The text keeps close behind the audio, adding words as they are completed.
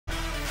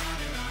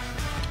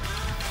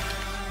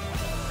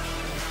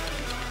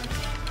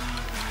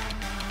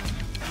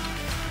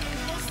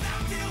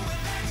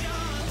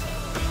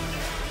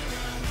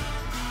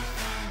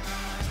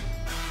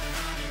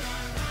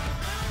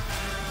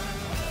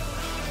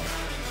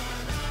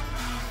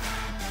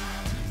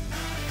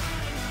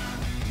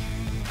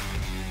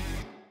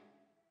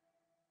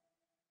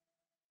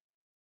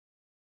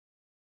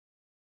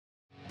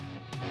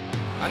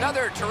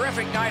Another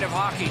terrific night of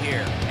hockey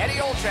here. Eddie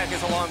Olczyk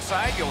is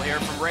alongside. You'll hear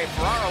from Ray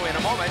Ferraro in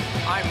a moment.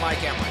 I'm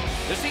Mike Emmerich.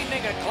 This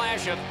evening, a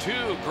clash of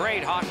two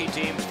great hockey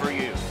teams for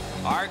you.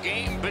 Our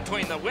game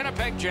between the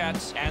Winnipeg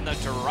Jets and the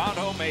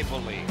Toronto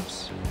Maple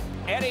Leafs.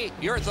 Eddie,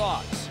 your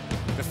thoughts?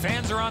 The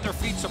fans are on their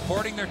feet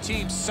supporting their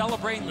team,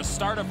 celebrating the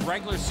start of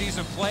regular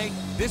season play.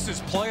 This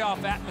is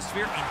playoff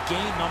atmosphere in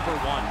game number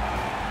one.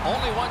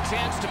 Only one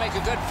chance to make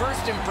a good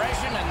first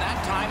impression, and that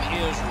time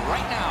is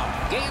right now.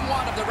 Game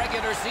one of the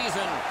regular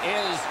season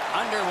is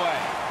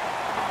underway.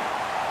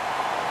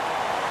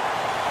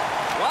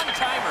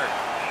 One-timer.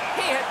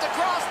 He hit the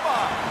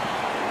crossbar.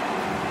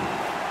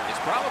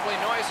 It's probably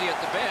noisy at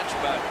the bench,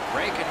 but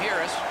Ray can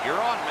hear us. You're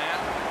on, man.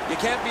 You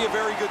can't be a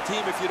very good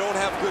team if you don't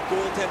have good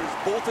goaltenders.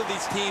 Both of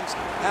these teams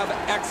have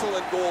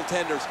excellent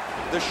goaltenders.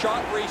 The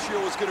shot ratio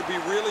is going to be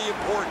really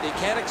important. You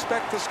can't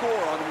expect to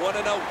score on one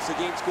and outs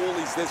against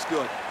goalies this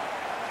good.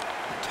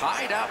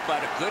 Tied up,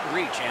 but a good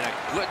reach and a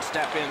good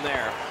step in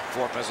there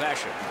for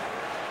possession.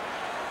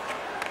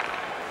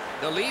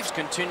 The Leafs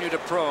continue to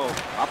probe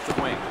up the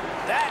wing.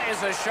 That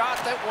is a shot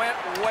that went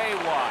way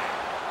wide.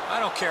 I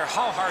don't care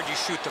how hard you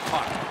shoot the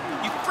puck.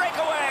 You break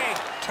away.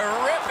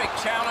 Terrific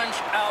challenge.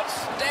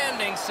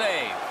 Outstanding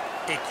save.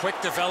 A quick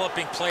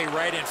developing play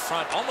right in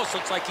front. Almost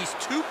looks like he's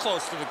too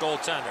close to the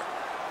goaltender.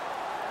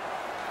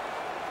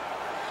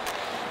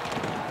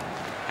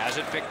 Has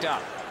it picked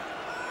up.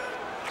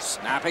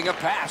 Snapping a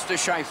pass to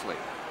Scheifele.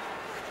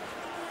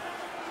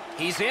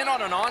 He's in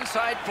on an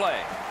onside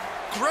play.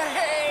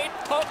 Great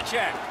poke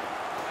check.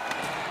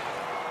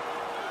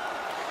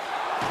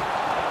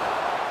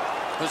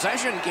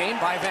 Possession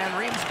gained by Van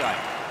Riemsdyk.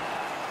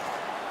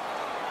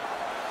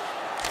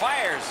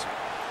 Fires.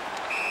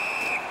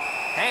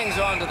 Hangs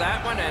on to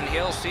that one, and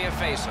he'll see a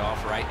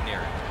face-off right near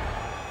it.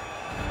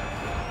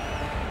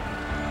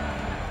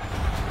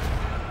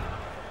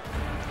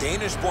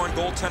 Danish-born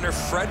goaltender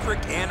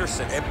Frederik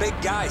Andersen, a big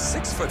guy,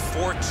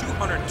 6'4",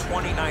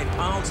 229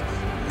 pounds.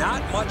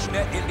 Not much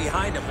net in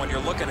behind him when you're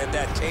looking at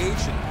that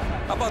cage. And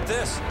how about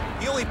this?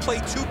 He only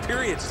played 2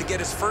 periods to get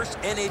his first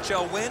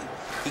NHL win.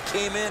 He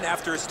came in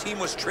after his team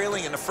was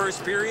trailing in the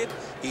first period.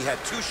 He had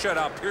 2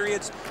 shutout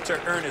periods to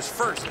earn his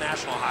first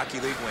National Hockey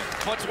League win.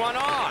 Puts one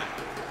on.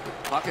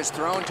 Puck is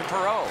thrown to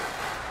Perreault.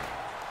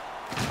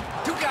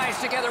 2 guys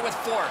together with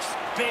force.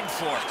 Big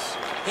force.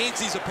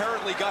 Hainsey's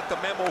apparently got the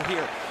memo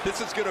here.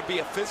 This is going to be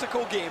a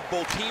physical game.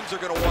 Both teams are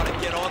going to want to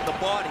get on the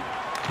body,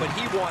 but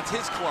he wants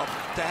his club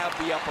to have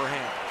the upper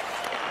hand.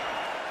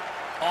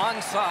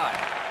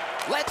 Onside.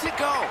 Lets it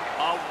go.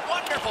 A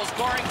wonderful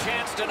scoring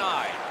chance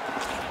denied.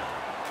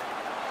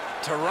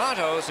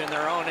 Toronto's in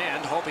their own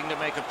end, hoping to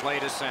make a play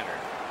to center.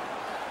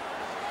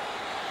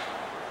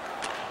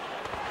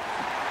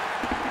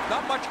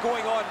 Not much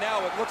going on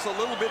now. It looks a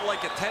little bit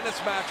like a tennis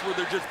match where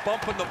they're just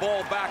bumping the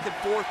ball back and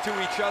forth to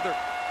each other.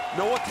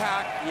 No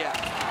attack yet.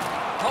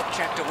 Poke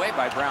checked away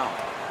by Brown.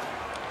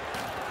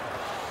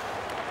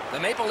 The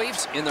Maple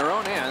Leafs in their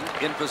own end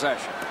in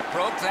possession.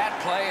 Broke that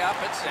play up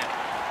at center.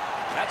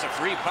 That's a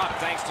free puck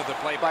thanks to the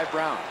play by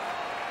Brown.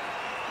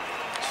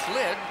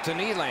 Slid to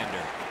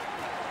Nylander.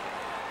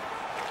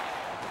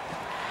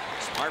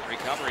 Smart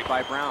recovery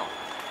by Brown.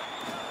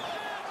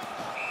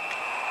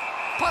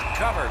 Puck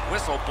covered,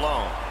 whistle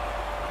blown.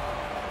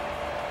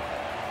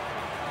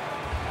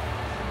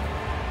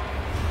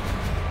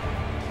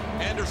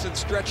 Andersen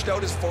stretched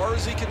out as far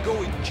as he can go.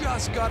 He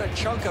just got a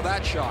chunk of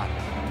that shot.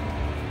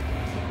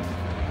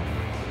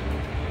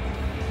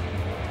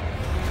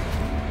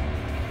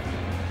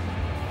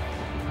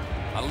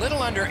 A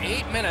little under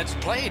 8 minutes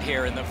played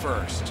here in the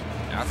first.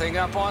 Nothing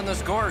up on the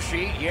score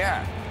sheet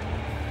yet.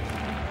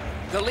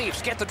 The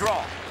Leafs get the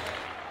draw.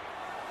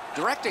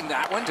 Directing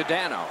that one to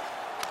Dano.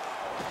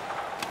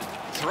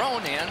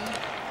 Thrown in.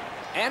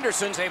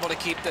 Anderson's able to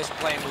keep this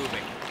play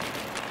moving.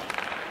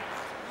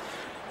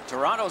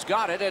 Toronto's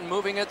got it and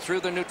moving it through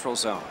the neutral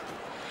zone.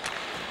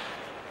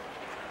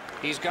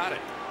 He's got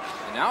it.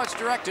 And now it's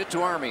directed to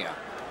Armia.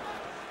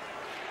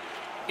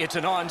 It's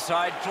an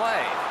onside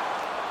play.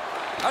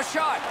 A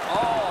shot.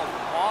 Oh,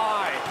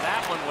 my.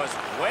 That one was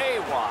way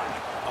wide.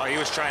 Oh, he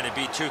was trying to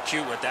be too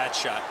cute with that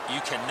shot.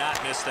 You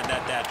cannot miss the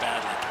net that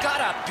badly.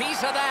 Got a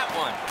piece of that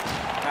one.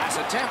 Pass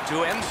attempt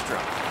to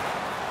Emstrom.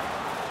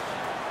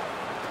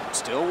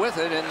 Still with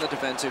it in the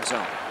defensive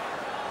zone.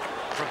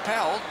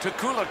 Propelled to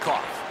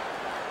Kulikov.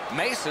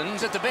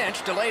 Mason's at the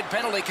bench. Delayed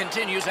penalty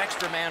continues.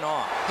 Extra man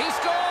on. He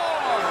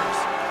scores!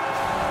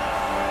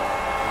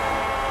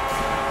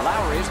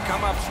 Lowry's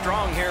come up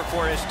strong here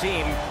for his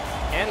team,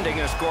 ending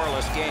a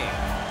scoreless game.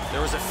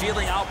 There was a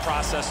feeling out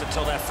process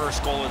until that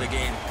first goal of the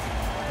game.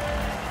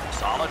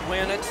 Solid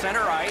win at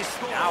center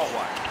ice. Now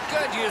what?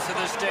 Good use of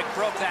the stick.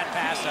 Broke that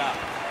pass up.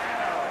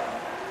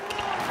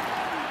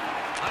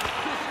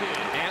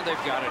 And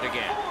they've got it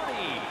again.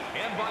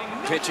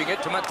 Pitching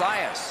it to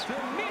Matthias.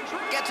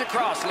 Gets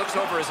across, looks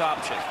over his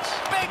options.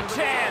 Big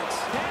chance!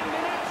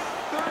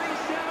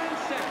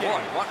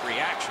 Boy, what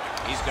reaction.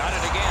 He's got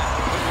it again.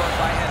 Good work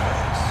by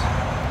Hendricks.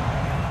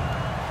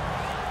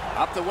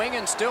 Up the wing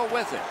and still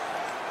with it.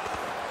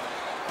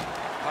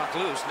 Puck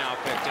loose, now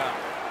picked up.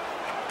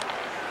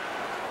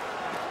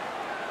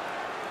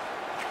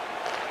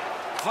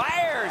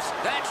 Fires!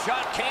 That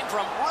shot came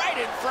from right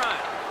in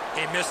front.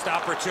 A missed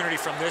opportunity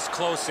from this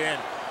close in.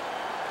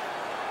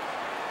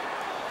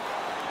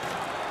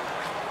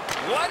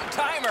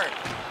 One-timer.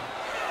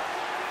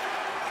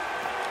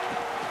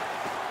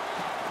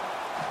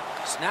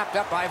 Snapped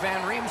up by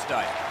Van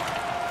Riemsdyk.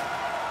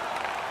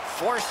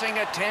 Forcing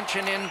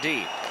attention in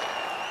deep.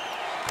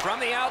 From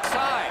the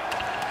outside.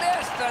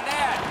 Missed the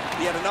net.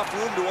 He had enough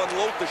room to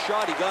unload the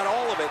shot. He got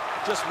all of it.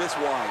 Just missed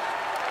wide.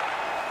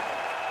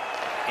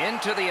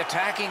 Into the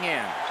attacking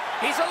end.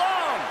 He's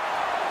alone.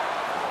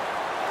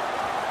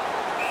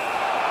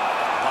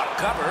 Puck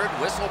covered,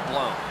 whistle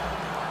blown.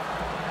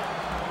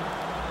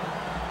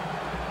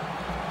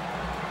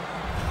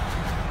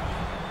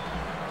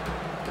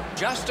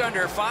 Just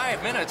under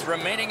 5 minutes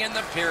remaining in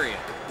the period.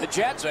 The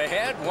Jets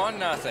ahead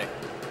 1-0.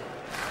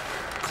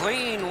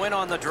 Clean win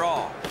on the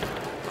draw.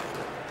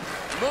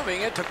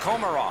 Moving it to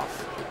Komarov.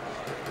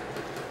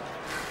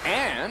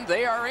 And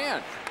they are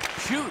in.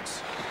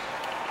 Shoots.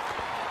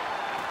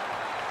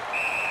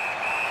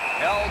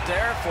 Held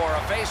there for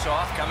a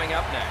face-off coming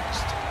up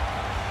next.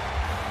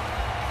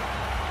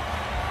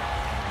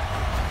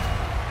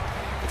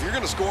 If you're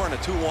going to score in a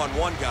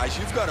 2-on-1, guys,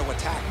 you've got to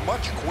attack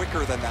much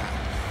quicker than that.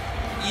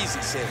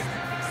 Easy save.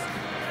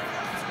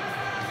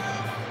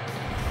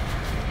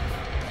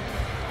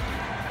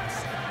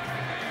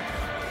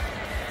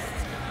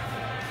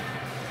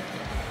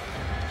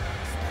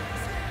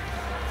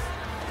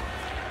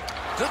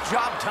 Good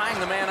job tying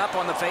the man up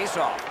on the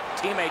faceoff.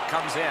 Teammate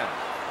comes in.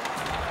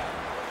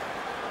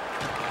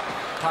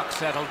 Puck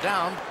settled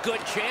down.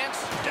 Good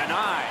chance.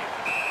 Denied.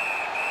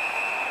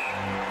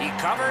 He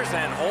covers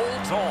and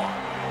holds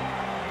on.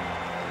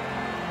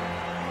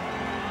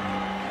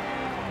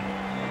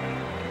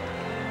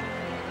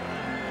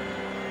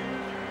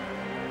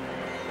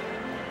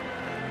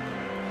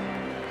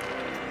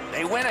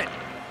 They win it.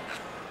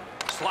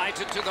 Slides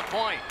it to the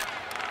point.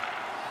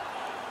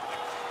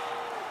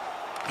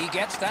 He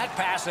gets that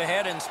pass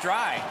ahead in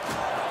stride.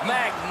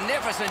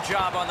 Magnificent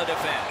job on the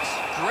defense.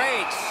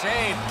 Great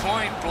save,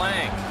 point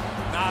blank.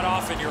 Not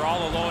often you're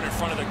all alone in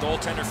front of the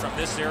goaltender from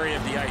this area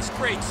of the ice.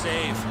 Great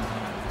save.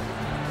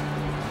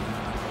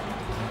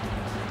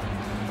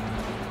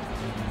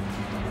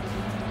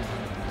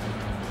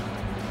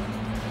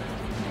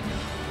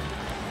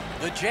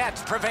 The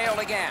Jets prevailed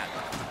again.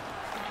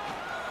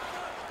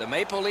 The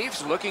Maple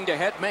Leafs looking to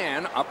head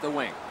man up the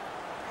wing.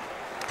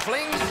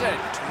 Flings it.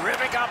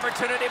 Terrific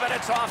opportunity, but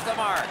it's off the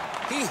mark.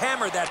 He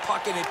hammered that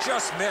puck and it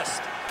just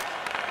missed.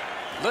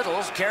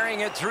 Little's carrying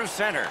it through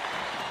center.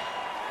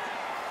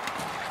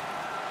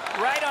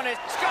 Right on it.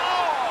 Score!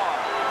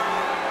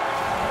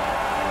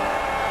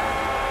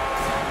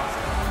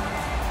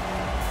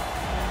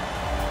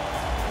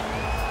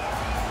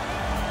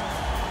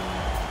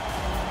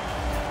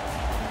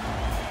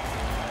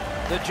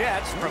 The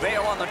Jets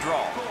prevail on the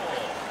draw.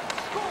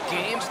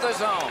 Gains the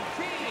zone.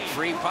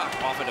 Free puck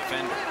off a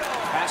defender.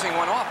 Passing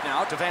one off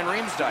now to Van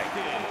Riemsdyk.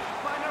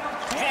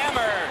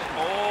 Hammered.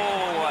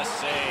 Oh, a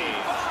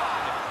save.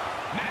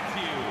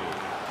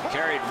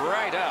 Carried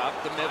right up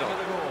the middle.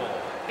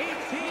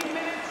 18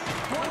 minutes,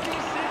 26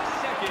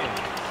 seconds.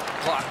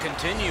 Clock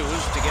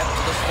continues to get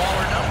to the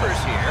smaller numbers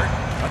here,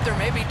 but there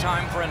may be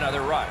time for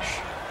another rush.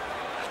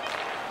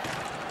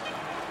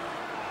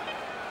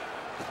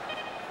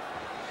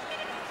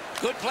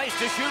 Good place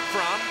to shoot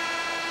from.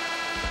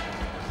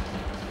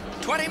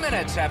 20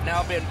 minutes have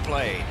now been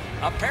played.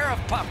 A pair of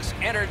pucks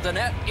entered the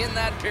net in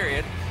that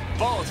period,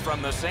 both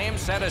from the same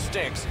set of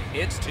sticks.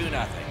 It's 2-0.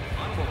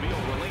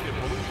 Automobile-related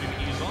pollution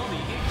is on the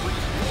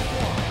increase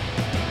worldwide.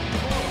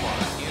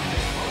 Worldwide in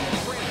this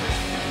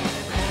transit.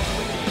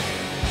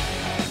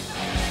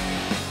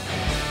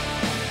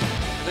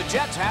 The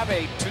Jets have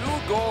a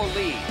 2-goal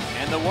lead,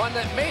 and the one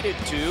that made it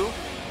 2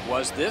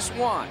 was this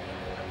one.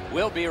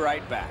 We'll be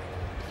right back.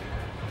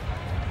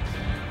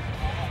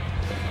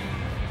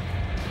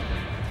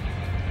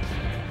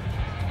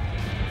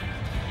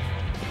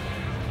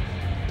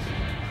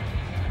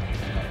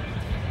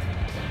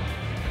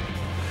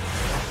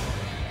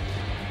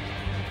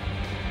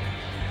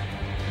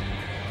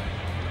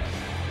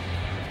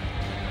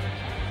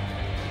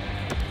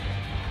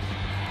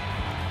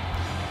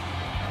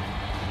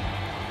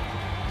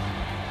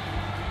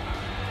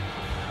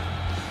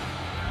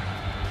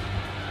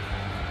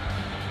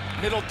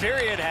 Middle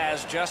period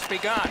has just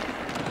begun.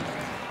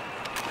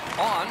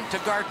 On to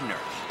Gardner.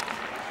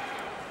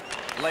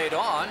 Laid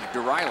on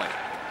to Riley.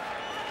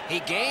 He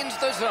gains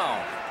the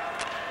zone.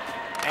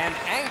 And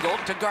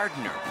angled to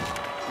Gardner.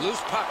 Loose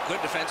puck,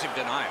 good defensive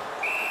denial.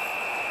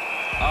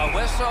 A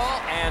whistle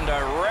and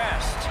a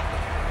rest.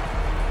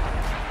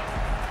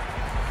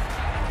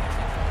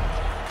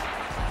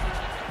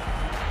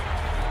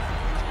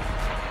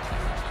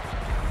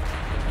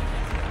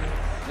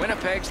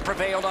 Winnipeg's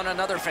prevailed on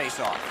another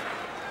faceoff.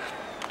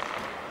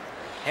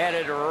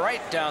 Headed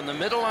right down the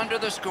middle under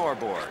the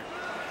scoreboard.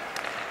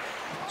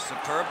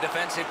 Superb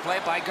defensive play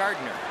by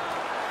Gardner.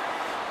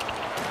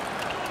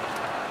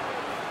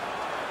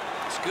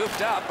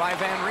 Scooped up by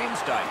Van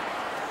Riemsdyk.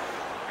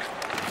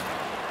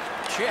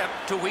 Chip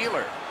to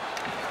Wheeler.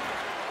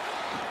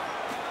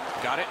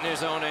 Got it in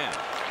his own end.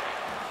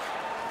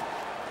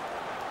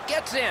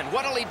 Gets in.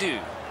 What'll he do?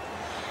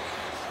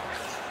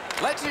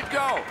 Lets it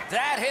go.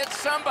 That hits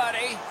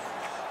somebody.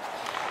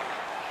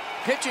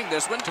 Pitching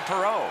this one to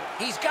Perreault.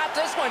 He's got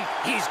this one.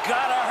 He's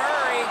got to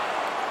hurry.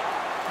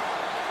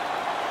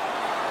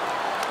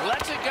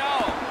 Lets it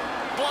go.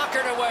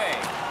 Blockered away.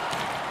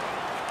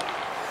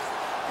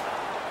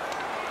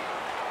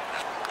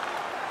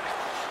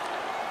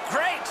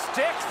 Great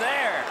stick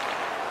there.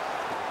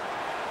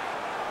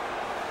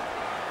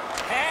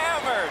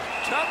 Hammered.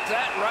 Took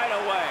that right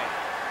away.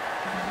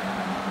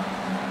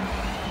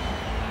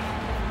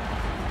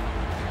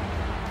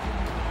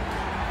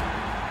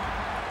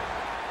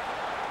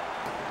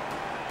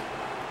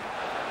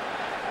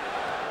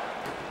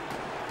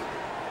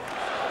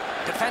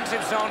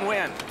 Defensive zone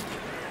win.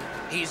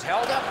 He's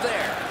held up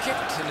there.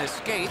 Kicked and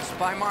escapes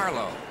by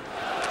Marlowe.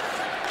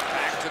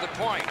 Back to the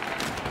point.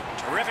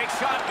 Terrific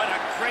shot, but a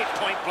great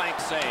point-blank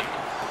save.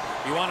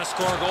 You want to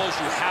score goals,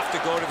 you have to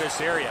go to this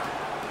area.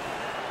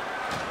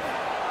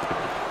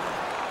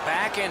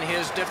 Back in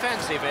his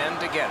defensive end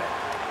to get it.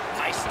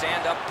 Nice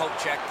stand-up poke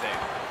check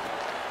there.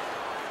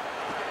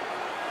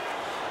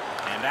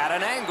 And at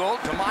an angle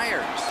to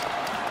Myers.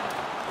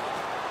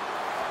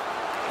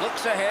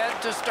 Looks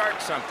ahead to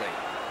start something.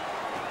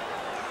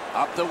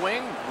 Up the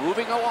wing,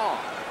 moving along.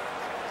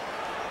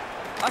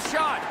 A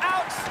shot.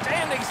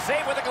 Outstanding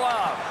save with a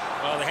glove.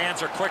 Well, the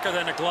hands are quicker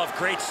than the glove.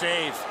 Great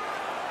save.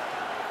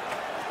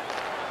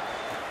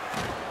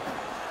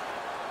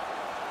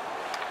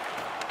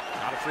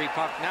 Not a free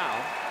puck now.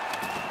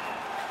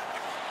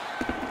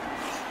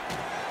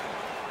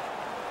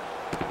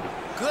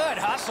 Good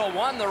hustle.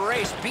 Won the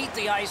race. Beat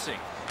the icing.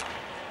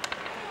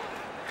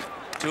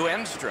 To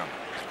Enstrom.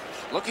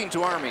 Looking to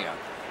Armia.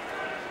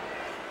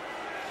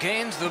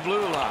 Gains the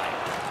blue line.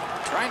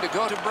 Trying to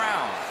go to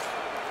Brown.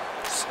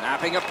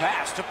 Snapping a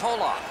pass to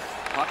Polak.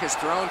 Puck is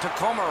thrown to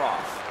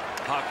Komarov.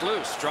 Puck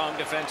loose. Strong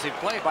defensive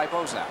play by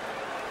Bozak.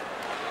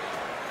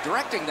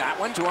 Directing that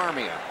one to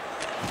Armia.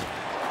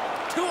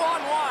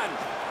 2-on-1.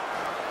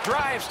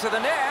 Drives to the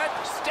net.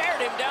 Stared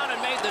him down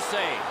and made the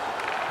save.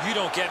 You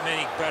don't get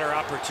many better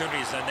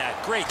opportunities than that.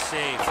 Great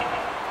save.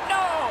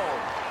 No!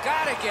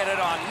 Gotta get it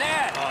on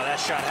net. Oh, that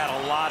shot had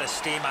a lot of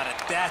steam on it.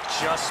 That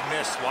just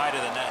missed wide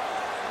of the net.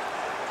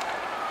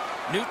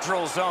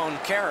 Neutral zone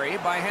carry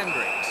by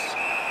Hendricks.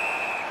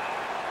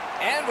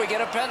 And we get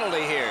a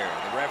penalty here.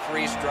 The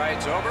referee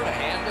strides over to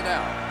hand it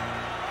out.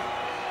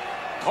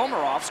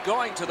 Komarov's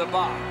going to the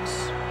box.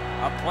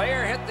 A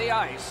player hit the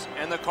ice,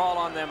 and the call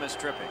on them is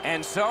tripping.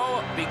 And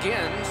so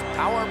begins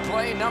power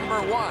play number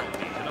 1.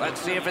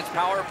 Let's see if it's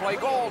power play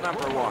goal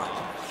number 1.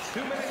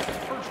 2 minutes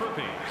for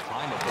tripping.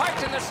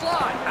 Parked in the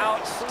slot.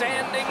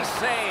 Outstanding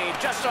save.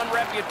 Just on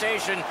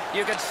reputation,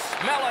 you could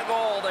smell a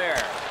goal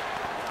there.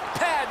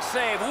 Pad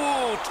save.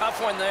 Ooh,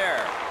 tough one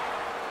there.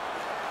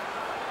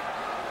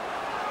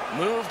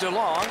 Moved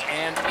along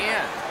and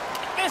in.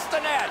 Missed the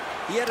net.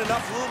 He had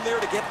enough room there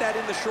to get that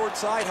in the short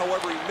side.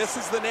 However, he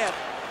misses the net.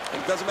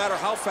 And it doesn't matter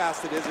how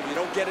fast it is. If you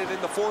don't get it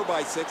in the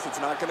 4x6, it's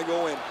not going to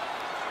go in.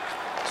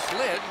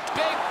 Slid.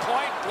 Big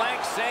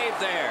point-blank save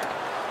there.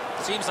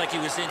 Seems like he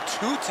was in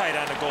too tight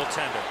on the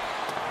goaltender.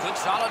 Good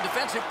solid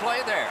defensive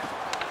play there.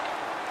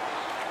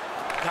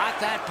 Got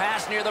that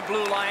pass near the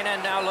blue line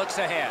and now looks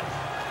ahead.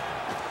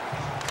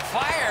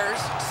 Fires.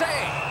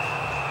 Save.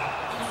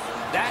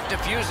 That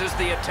diffuses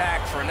the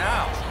attack for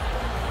now.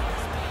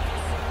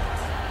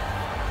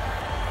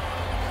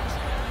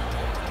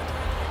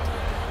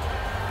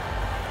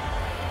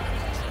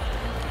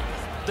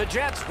 The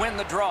Jets win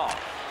the draw.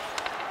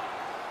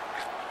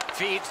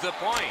 Feeds the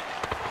point.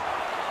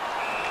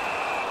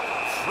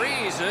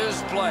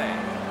 Freezes play.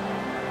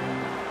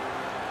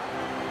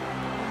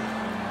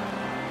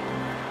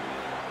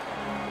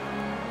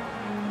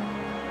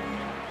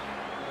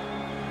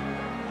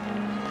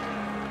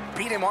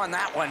 Beat him on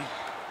that one.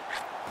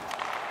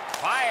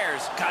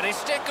 Fires. Got his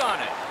stick on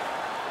it.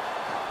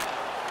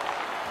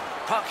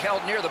 Puck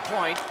held near the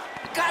point.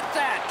 Got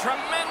that.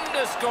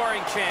 Tremendous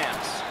scoring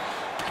chance.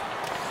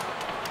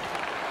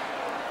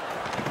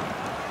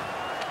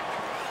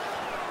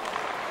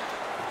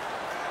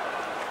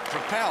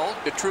 Propelled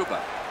to Trouba.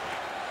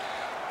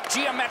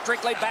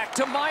 Geometrically back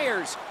to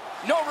Myers.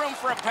 No room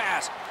for a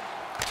pass.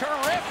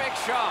 Terrific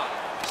shot.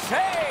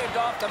 Saved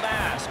off the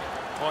mask.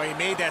 Oh, he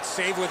made that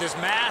save with his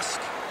mask.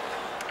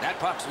 That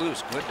puck's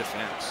loose. Good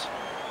defense.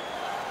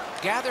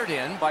 Gathered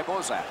in by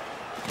Bozak.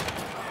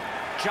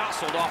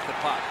 Jostled off the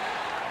puck.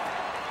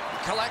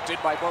 Collected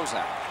by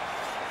Bozak.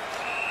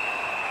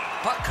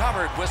 Puck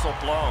covered. Whistle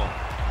blown.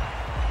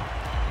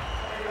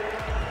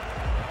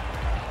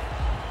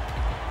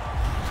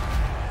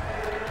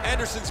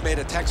 Anderson's made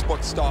a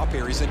textbook stop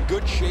here. He's in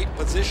good shape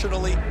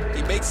positionally.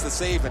 He makes the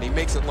save, and he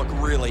makes it look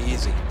really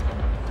easy.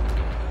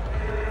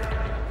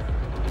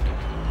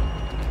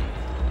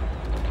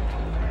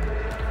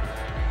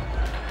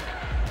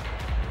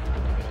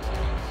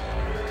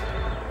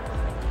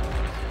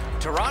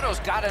 Toronto's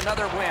got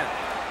another win.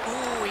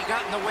 Ooh, he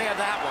got in the way of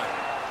that one.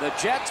 The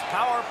Jets'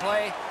 power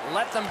play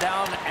let them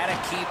down at a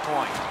key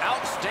point.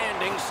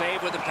 Outstanding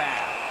save with the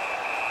pad.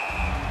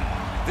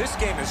 This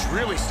game has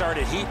really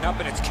started heating up,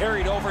 and it's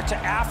carried over to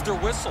after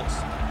whistles.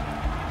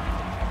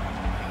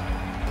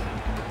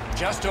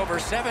 Just over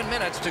 7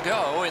 minutes to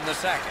go in the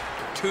second.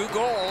 2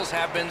 goals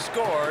have been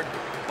scored,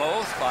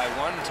 both by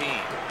one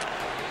team.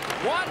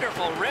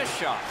 Wonderful wrist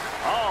shot.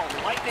 Oh,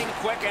 lightning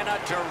quick and a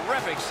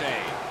terrific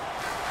save.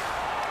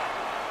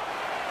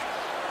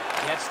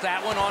 Gets that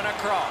one on a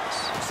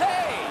cross.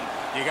 Save!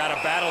 You got to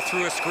battle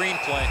through a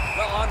screenplay.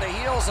 Well, on the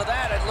heels of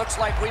that, it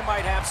looks like we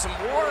might have some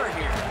war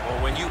here.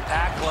 Well, when you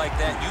act like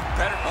that, you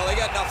better... Well, they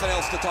got nothing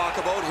else to talk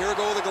about. Here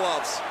go the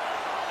gloves.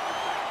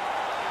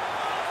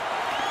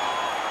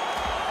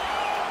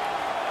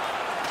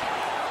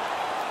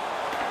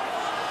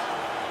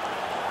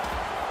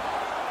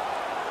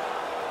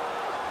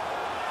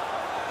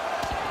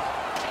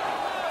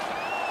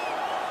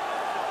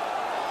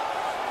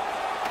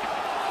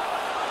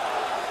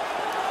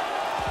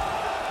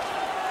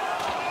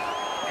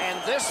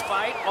 This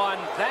fight on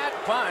that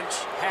punch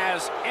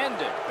has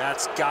ended.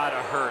 That's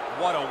gotta hurt.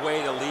 What a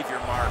way to leave your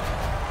mark.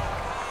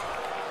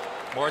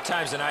 More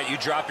times than not, you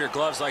drop your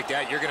gloves like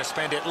that, you're going to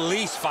spend at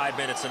least 5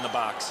 minutes in the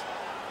box.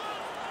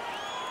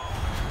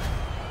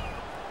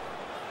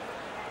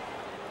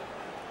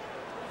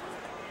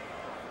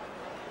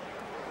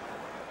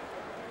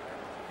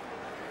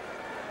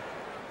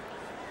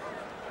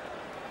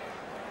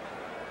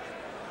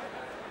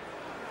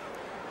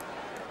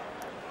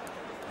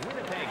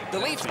 The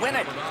Leafs win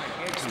it.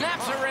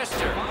 Snaps a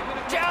wrister.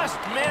 Just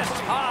missed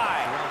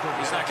high.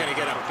 He's not going to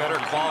get a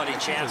better quality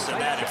chance than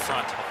that in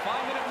front.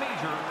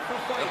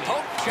 The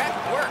poke check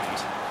worked.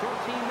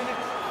 13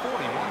 minutes,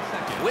 41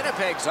 seconds.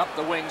 Winnipeg's up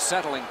the wing,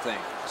 settling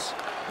things.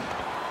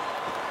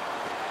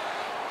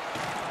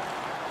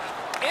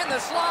 In the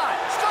slot.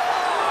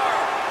 Score!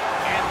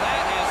 And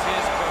that is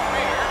his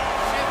career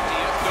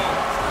 50th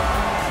goal.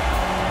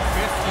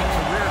 50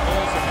 career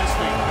goals in this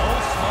league. No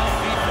small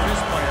feat for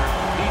this player.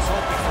 He's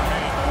hoping for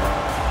many more.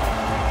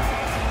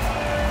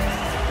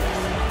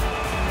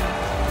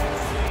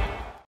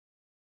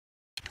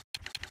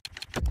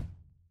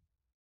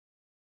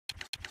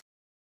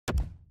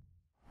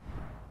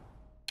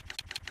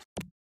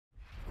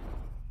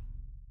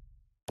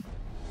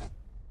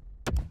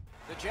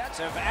 The Jets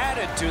have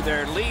added to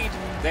their lead.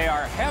 They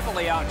are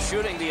heavily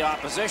outshooting the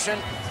opposition,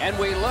 and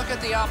we look at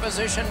the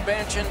opposition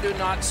bench and do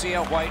not see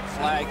a white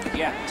flag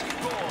yet.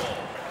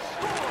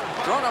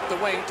 Thrown up the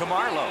wing to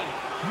Marlowe.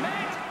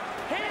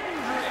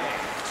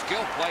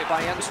 Skill play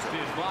by Enstrom.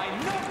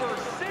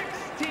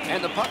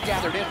 And the puck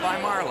gathered in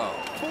by Marlowe.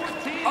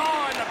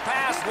 Oh, and the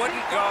pass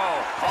wouldn't go.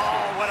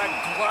 Oh, what a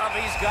glove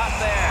he's got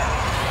there.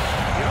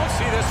 You don't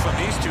see this from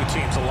these two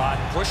teams a lot.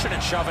 Pushing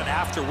and shoving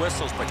after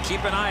whistles, but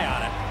keep an eye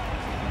on it.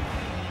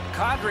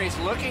 Kadri's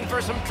looking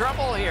for some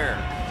trouble here.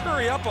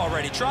 Hurry up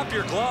already. Drop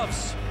your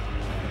gloves.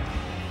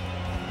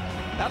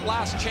 That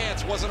last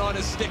chance wasn't on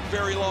his stick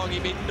very long. He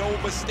made no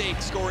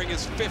mistake scoring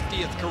his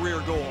 50th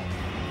career goal.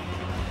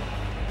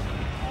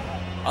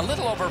 A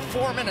little over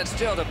 4 minutes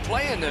still to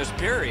play in this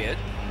period.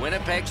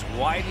 Winnipeg's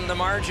widened the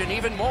margin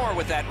even more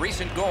with that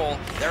recent goal.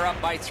 They're up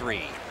by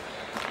 3.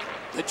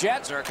 The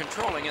Jets are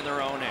controlling in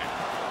their own end.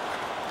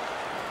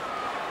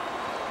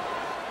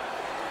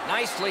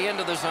 Nicely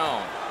into the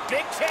zone.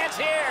 Big chance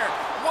here.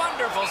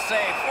 Wonderful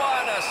save.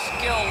 What a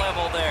skill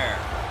level there.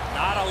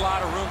 Not a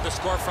lot of room to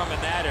score from in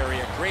that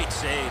area. Great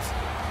save.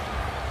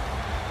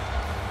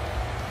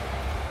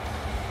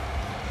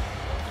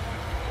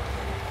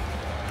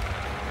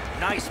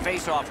 Nice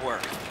face-off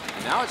work.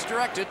 Now it's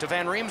directed to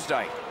Van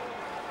Riemsdyk.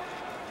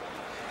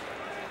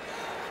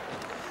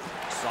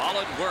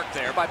 Solid work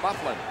there by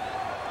Bufflin.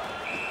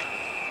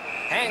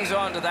 Hangs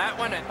on to that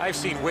one. I've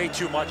seen way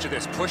too much of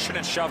this pushing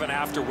and shoving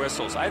after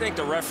whistles. I think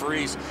the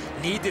referees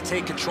need to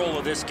take control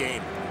of this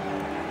game.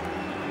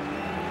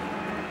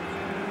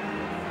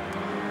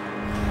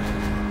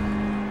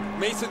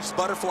 Mason's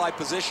butterfly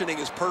positioning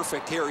is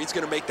perfect here. He's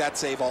going to make that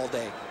save all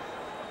day.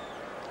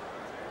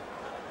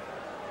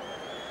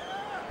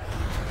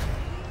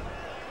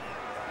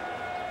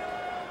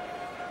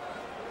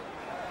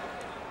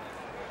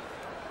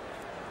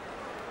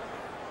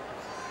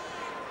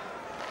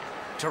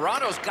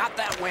 Toronto's got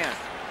that win.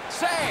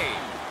 Save!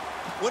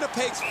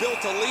 Winnipeg's built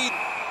a lead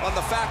on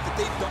the fact that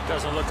they've done...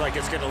 Doesn't look like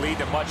it's going to lead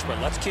to much, but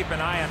let's keep an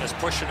eye on this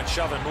pushing and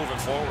shoving moving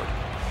forward.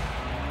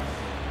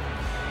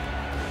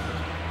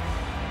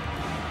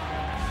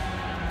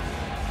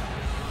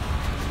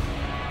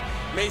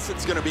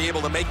 Mason's going to be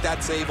able to make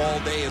that save all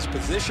day. His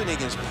positioning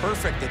is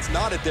perfect. It's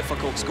not a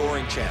difficult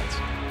scoring chance.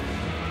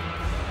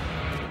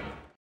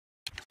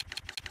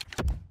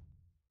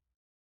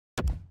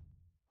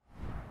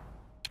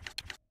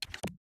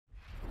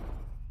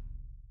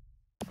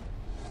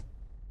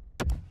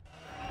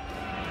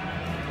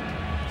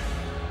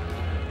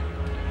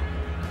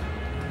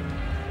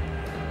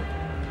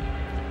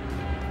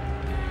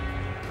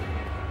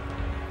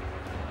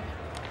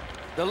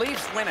 The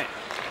Leafs win it.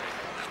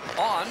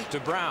 On to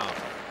Brown.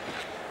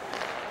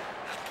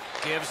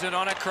 Gives it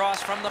on a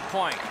cross from the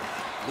point.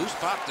 Loose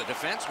puck, the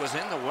defense was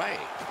in the way.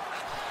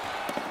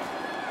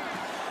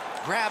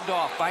 Grabbed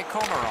off by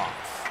Komarov.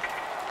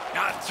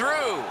 Not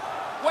through.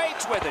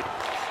 Waits with it.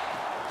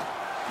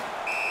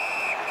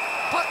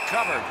 Puck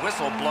covered,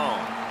 whistle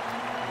blown.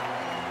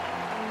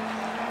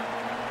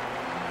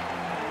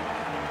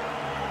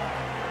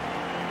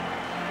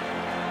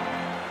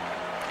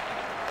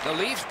 The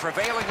Leafs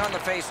prevailing on the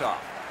faceoff.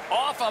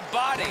 Off a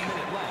body.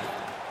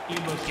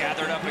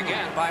 Gathered up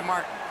again by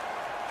Martin.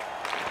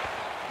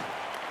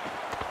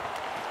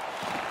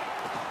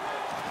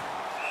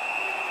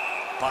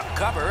 Puck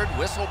covered,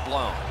 whistle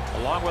blown.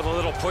 Along with a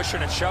little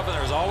pushing and shoving,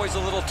 there's always a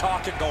little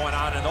talking going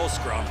on in those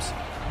scrums.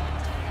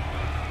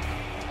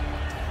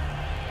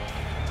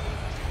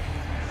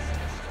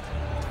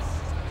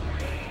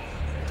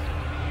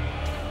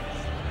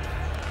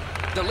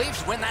 The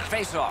Leafs win that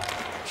faceoff.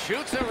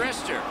 Shoots a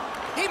wrister.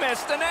 He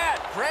missed the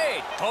net.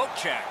 Great poke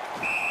check.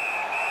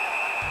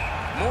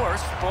 Moore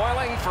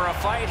spoiling for a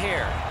fight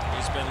here.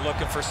 He's been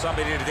looking for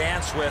somebody to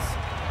dance with.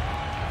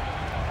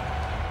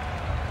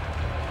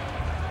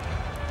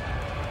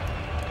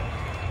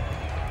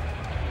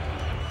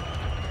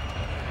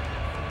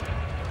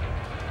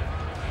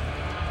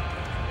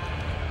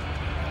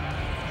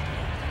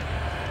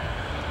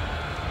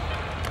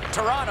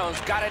 Toronto's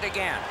got it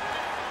again.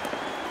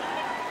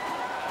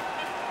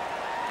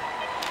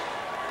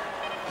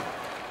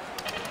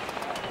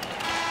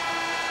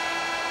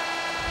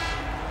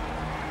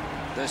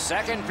 The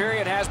second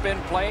period has been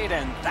played,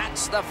 and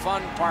that's the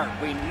fun part.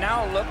 We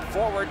now look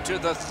forward to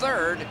the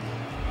third.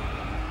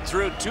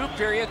 Through 2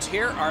 periods,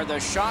 here are the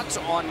shots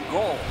on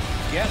goal.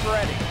 Get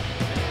ready.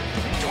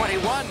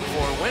 21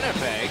 for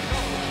Winnipeg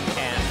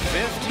and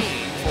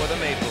 15 for the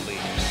Maple Leafs.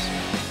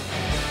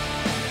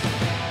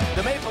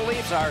 The Maple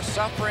Leafs are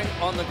suffering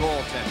on the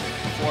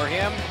goaltender. For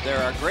him,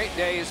 there are great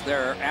days,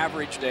 there are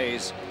average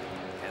days,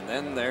 and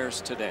then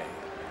there's today.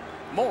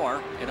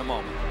 More in a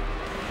moment.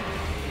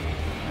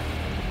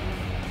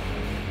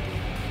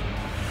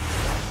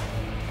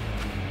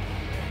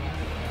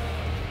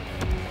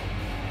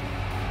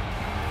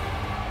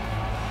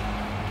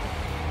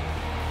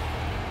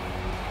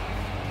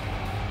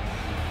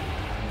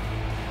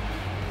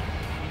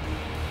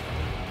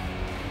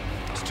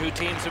 Two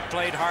teams have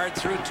played hard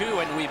through 2,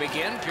 and we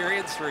begin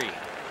period 3.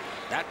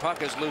 That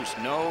puck is loose.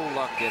 No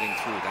luck getting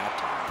through that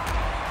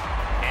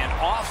time. And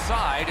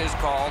offside is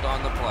called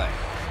on the play.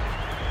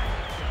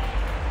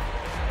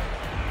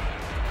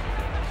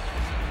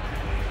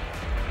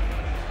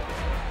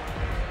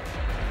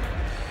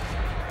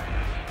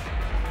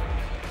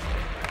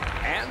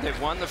 And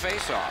they've won the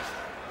faceoff.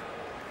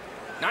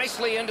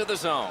 Nicely into the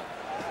zone.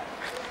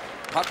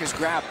 Puck is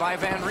grabbed by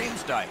Van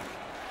Riemsdyk.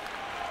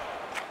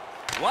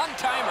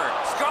 One-timer.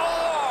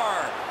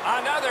 Score!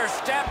 Another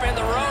step in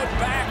the road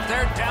back.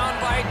 They're down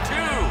by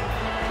 2.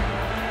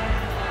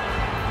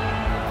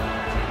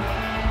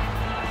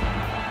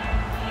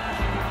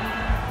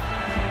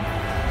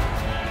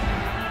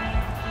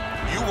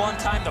 You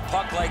one-time the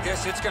puck like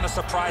this, it's going to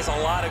surprise a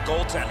lot of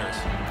goaltenders.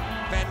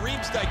 Van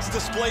Riemsdyk's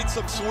displayed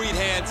some sweet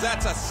hands.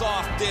 That's a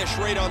soft dish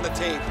right on the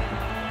tape.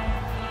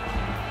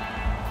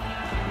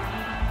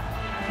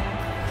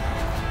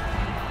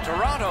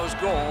 Toronto's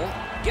goal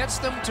gets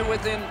them to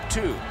within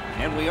 2,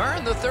 and we are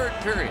in the third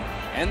period,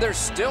 and there's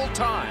still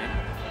time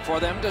for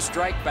them to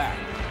strike back.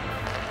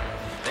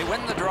 They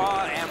win the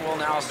draw and will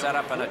now set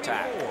up an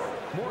attack.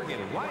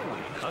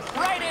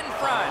 Right in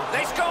front,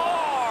 they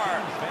score!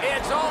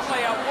 It's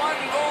only a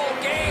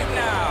 1-goal game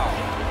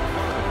now.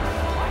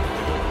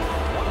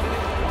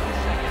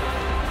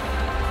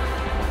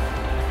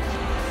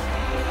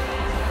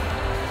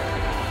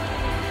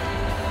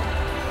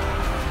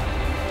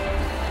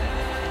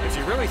 If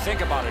you really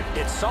think about it,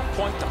 at some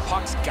point the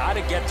puck's got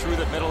to get through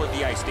the middle of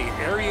the ice, the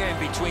area in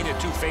between the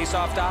 2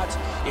 face-off dots.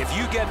 If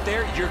you get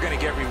there, you're going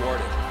to get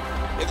rewarded.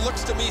 It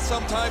looks to me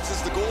sometimes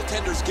as the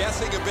goaltender's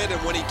guessing a bit,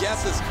 and when he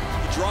guesses,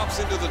 he drops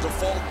into the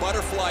default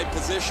butterfly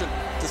position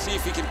to see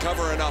if he can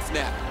cover enough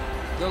net.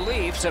 The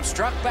Leafs have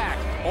struck back,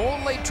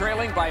 only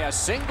trailing by a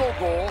single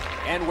goal,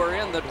 and we're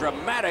in the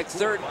dramatic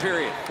third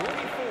period.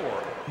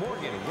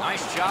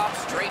 Nice job,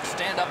 straight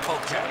stand-up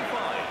poke check.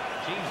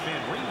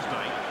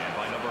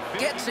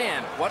 Gets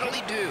in. What'll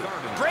he do?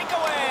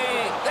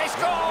 Breakaway! They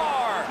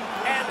score!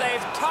 And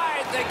they've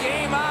tied the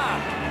game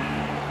up.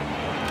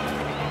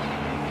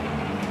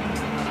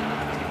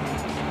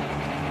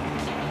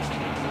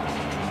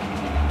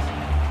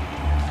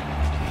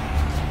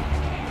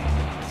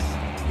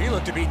 He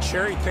looked to be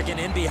cherry-picking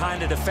in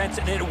behind the defense,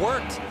 and it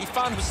worked. He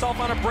found himself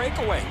on a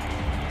breakaway.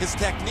 His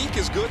technique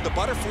is good. The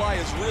butterfly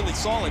is really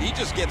solid. He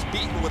just gets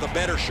beaten with a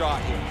better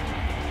shot here.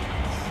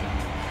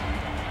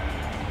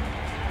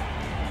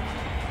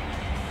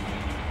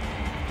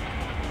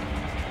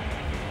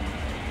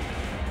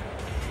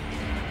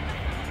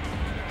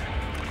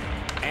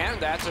 And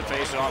that's a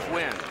face-off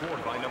win.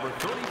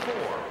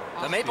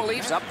 The Maple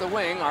Leafs up the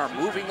wing are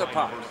moving the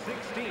puck.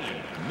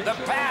 The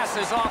pass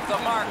is off the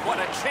mark. What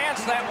a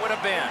chance that would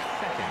have been.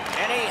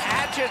 And he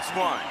hatchets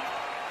one.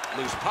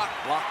 Loose puck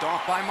blocked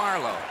off by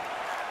Marlowe.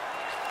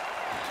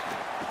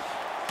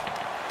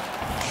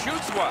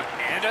 one,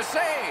 and a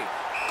save.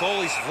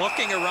 Goalie's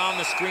looking around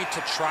the screen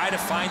to try to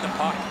find the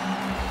puck.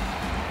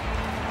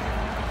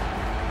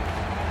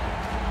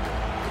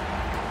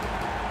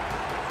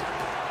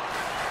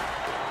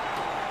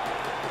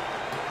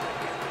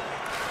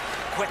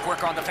 Quick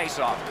work on the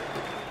faceoff.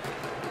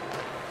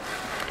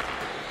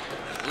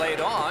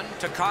 Laid on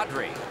to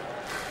Kadri.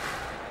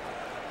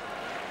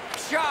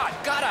 Shot,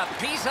 got a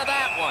piece of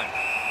that one.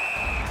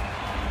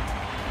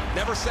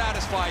 Never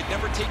satisfied,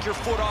 never take your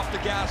foot off the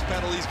gas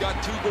pedal. He's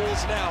got 2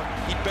 goals now.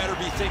 He'd better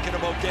be thinking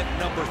about getting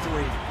number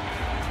 3.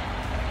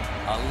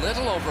 A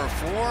little over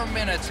 4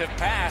 minutes have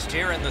passed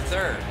here in the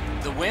third.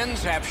 The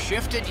winds have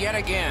shifted yet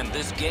again.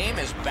 This game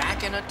is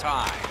back in a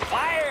tie.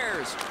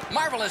 Fires!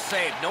 Marvelous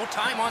save. No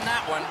time on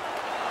that one.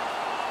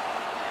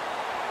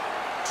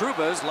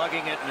 Trouba's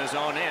lugging it in his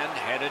own end,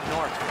 headed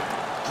northward.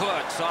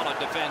 Good, solid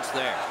defense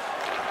there.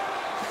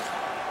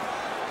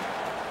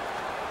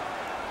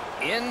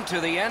 Into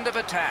the end of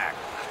attack.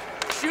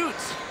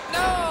 Shoots.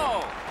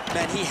 No!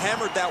 Man, he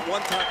hammered that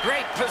one time.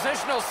 Great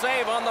positional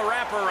save on the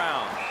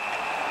wraparound.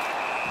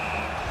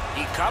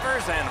 He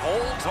covers and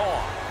holds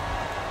on.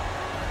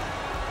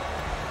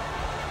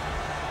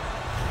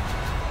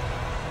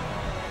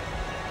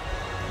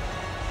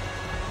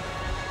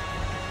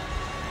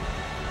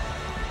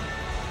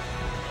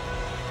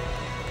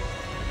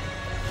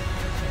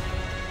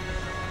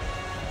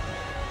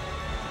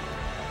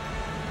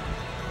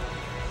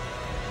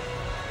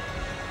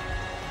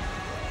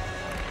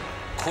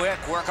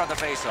 Quick work on the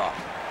faceoff.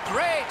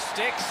 Great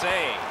stick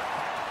save.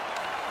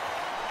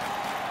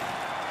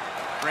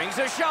 Brings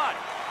a shot.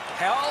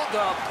 Held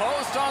the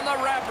post on the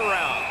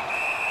wraparound.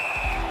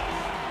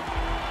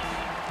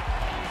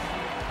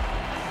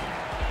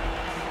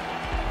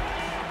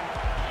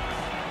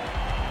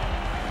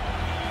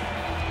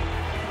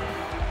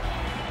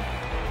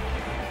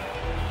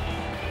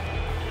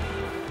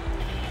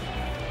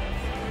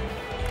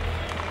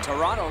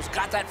 Toronto's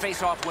got that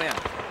faceoff win.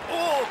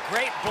 Oh,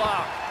 great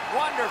block.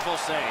 Wonderful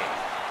save.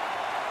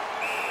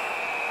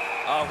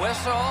 A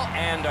whistle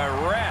and a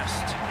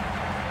rest.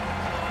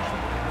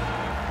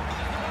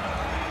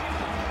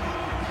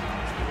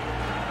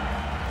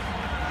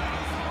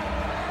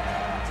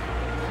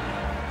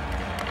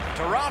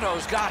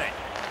 Toronto's got it.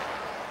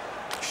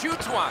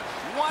 Shoots one.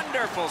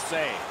 Wonderful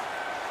save.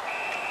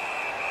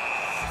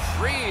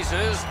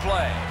 Freezes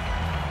play.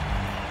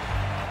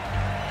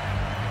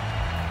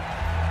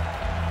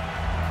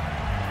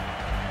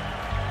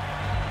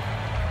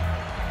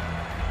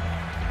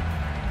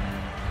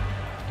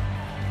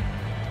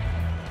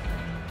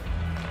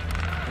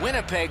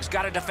 Winnipeg's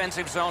got a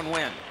defensive zone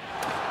win.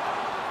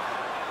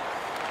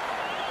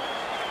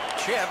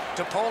 Chip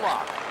to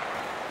Pollock.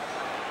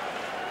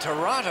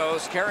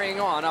 Toronto's carrying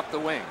on up the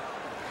wing.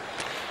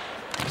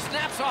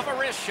 Snaps off a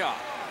wrist shot.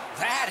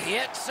 That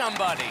hit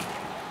somebody.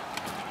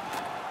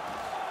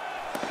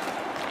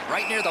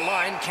 Right near the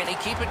line, can he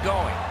keep it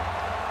going?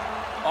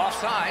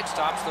 Offside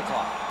stops the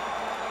clock.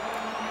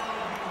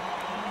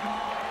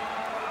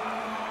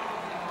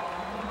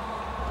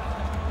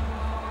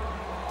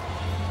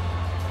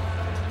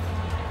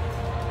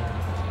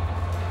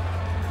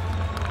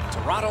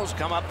 Toronto's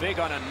come up big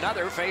on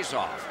another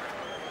face-off.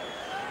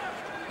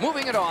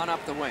 Moving it on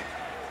up the wing.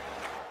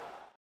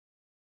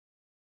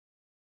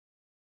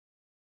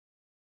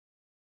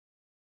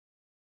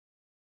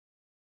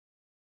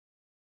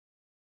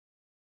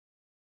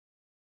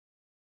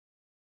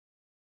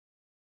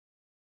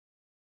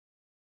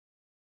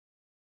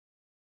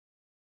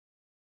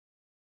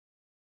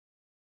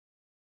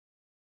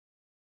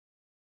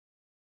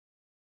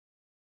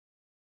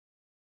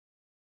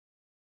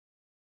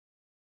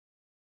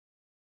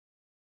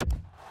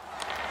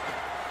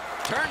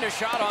 Turned a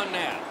shot on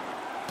net.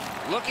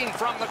 Looking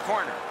from the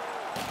corner.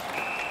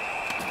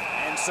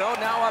 And so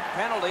now a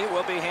penalty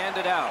will be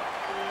handed out.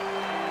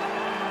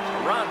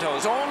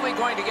 Toronto's only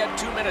going to get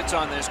 2 minutes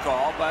on this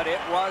call, but it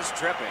was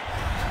tripping.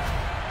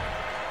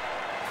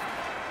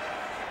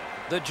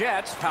 The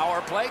Jets' power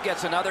play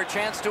gets another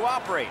chance to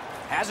operate.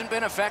 Hasn't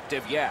been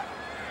effective yet.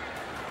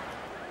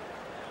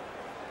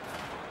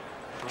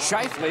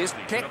 Scheifele's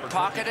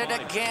pickpocketed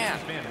again.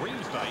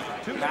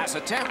 Pass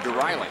attempt to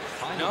Riley.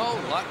 No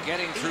luck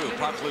getting through.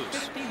 Puck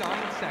loose.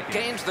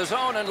 Gains the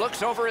zone and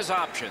looks over his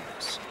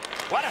options.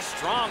 What a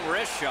strong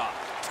wrist shot.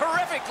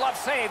 Terrific glove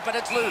save, but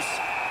it's loose.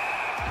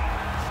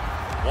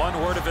 One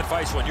word of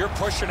advice. When you're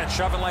pushing and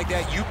shoving like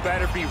that, you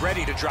better be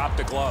ready to drop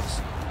the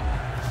gloves.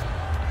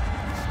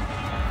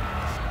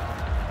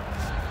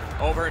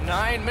 Over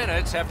 9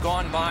 minutes have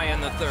gone by in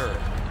the third.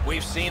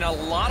 We've seen a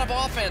lot of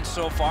offense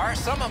so far,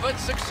 some of it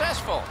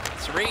successful.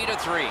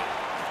 3-3.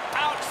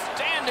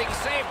 Outstanding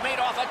save made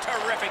off a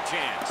terrific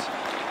chance.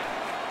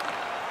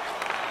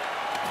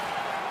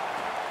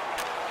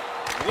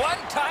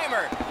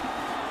 One-timer.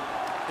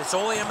 It's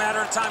only a matter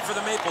of time for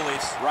the Maple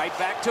Leafs. Right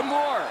back to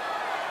Moore.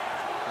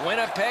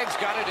 Winnipeg's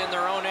got it in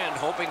their own end,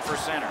 hoping for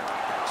center.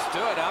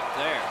 Stood up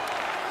there.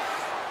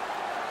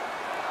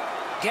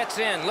 Gets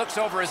in, looks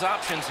over his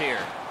options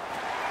here.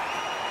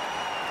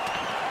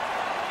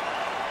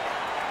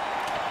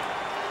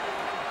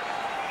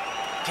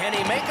 Can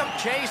he make him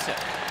chase it?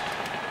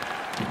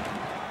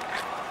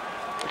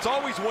 It's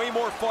always way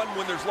more fun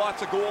when there's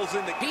lots of goals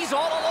in the... He's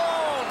all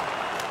alone.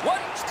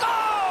 One score!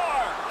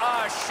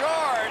 A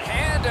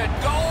short-handed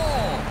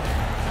goal.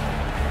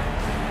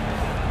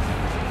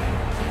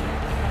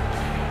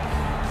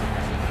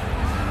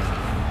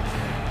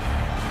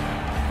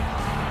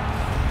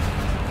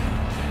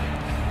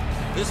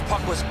 This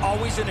puck was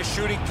always in a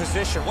shooting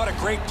position. What a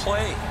great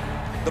play.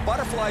 The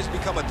butterflies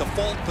become a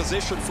default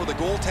position for the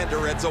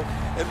goaltender, Edzo,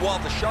 and while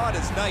the shot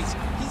is nice,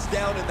 he's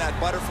down in that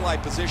butterfly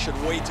position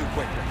way too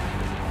quickly.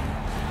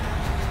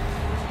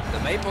 The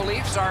Maple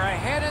Leafs are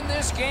ahead in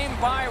this game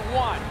by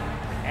 1,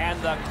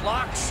 and the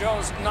clock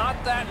shows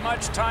not that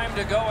much time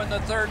to go in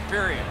the third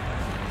period.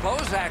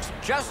 Bozak's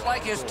just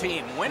like his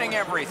team, winning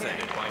everything.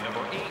 By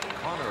number 8,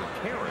 Connor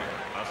Carrick,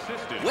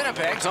 assisted.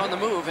 Winnipeg's on the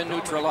move in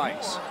neutral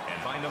ice.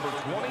 And by number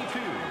 22,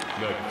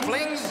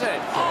 Flings it.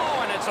 Oh,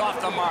 and it's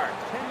off the mark.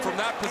 From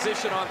that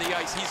position on the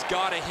ice, he's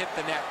got to hit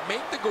the net.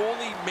 Make the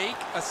goalie make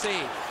a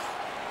save.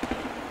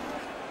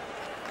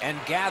 And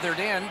gathered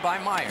in by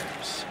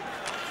Myers.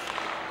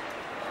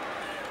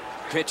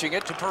 Pitching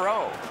it to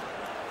Perreault.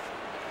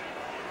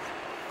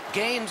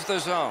 Gains the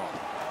zone.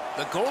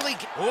 The goalie...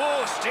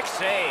 Oh, stick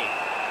save.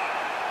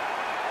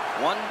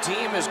 One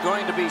team is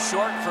going to be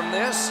short from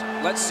this.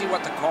 Let's see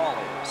what the call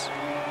is.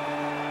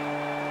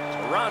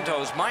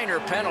 Toronto's minor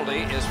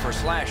penalty is for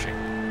slashing.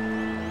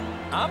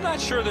 I'm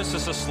not sure this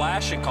is a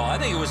slashing call. I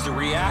think it was the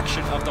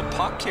reaction of the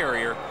puck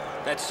carrier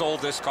that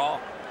sold this call.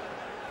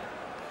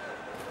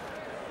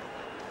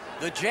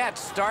 The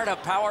Jets start a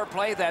power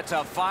play that's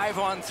a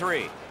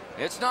 5-on-3.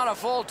 It's not a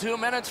full 2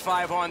 minutes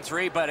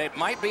 5-on-3, but it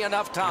might be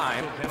enough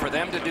time for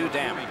them to do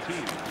damage.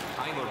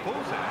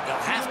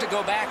 They'll have to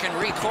go back and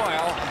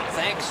recoil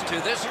thanks to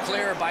this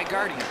clear by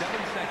Gardner.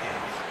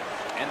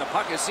 And the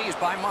puck is seized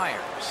by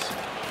Myers.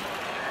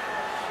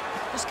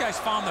 This guy's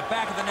found the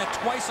back of the net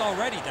twice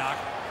already, Doc.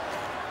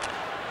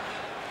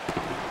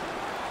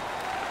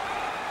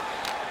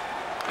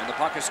 And the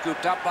puck is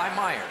scooped up by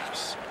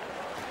Myers.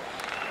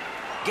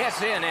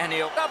 Gets in, and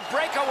he'll... A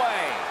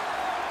breakaway!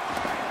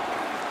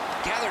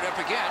 Gathered up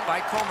again by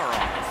Komarov.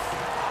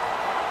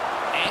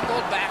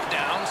 Angled back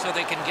down so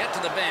they can get to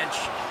the bench,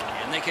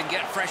 and they can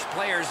get fresh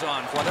players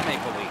on for the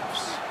Maple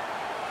Leafs.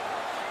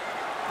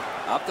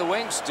 Up the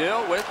wing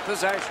still with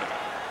possession.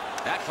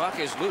 That puck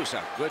is loose.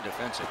 A good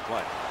defensive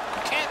play.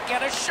 Can't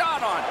get a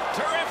shot on.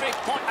 Terrific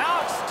point.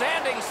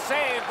 Outstanding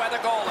save by the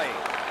goalie.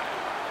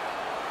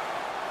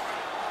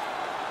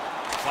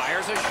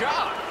 Fires a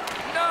shot.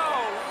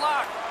 No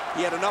luck.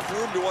 He had enough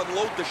room to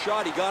unload the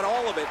shot. He got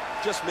all of it.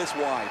 Just missed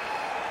wide.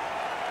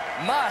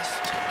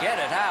 Must get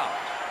it out.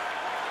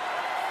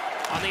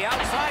 On the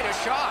outside, a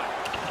shot.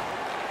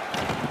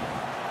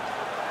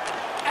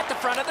 At the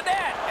front of the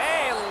net.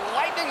 A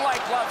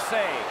lightning-like glove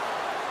save.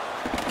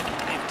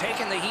 They've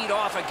taken the heat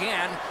off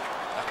again.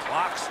 The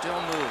clock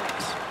still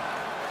moves.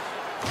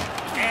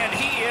 And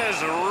he is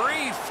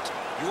reefed.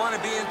 You want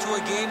to be into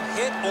a game,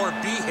 hit or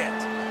be hit.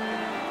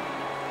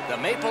 The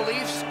Maple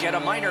Leafs get a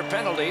minor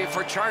penalty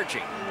for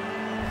charging.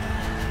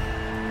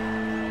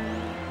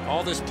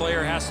 All this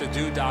player has to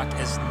do, Doc,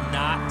 is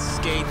not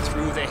skate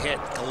through the hit.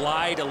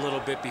 Glide a little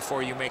bit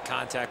before you make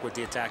contact with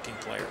the attacking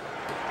player.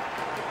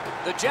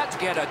 The Jets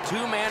get a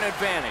two-man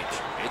advantage.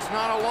 It's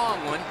not a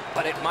long one,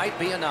 but it might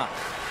be enough.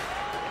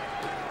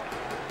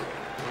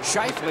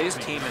 Scheifele's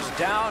team is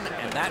down,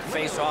 and that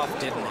face-off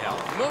didn't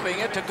help. Moving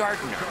it to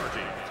Gardner.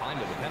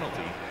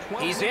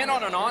 He's in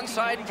on an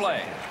onside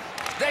play.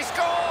 They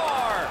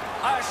score!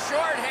 A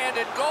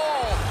short-handed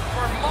goal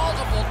for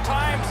multiple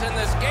times in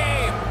this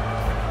game.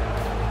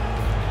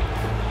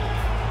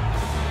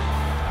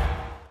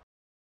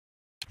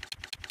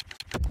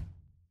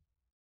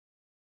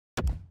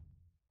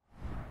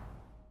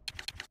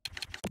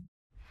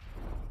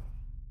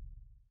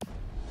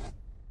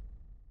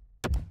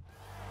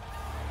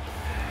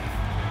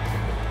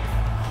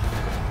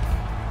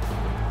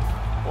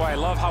 Boy, I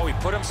love how he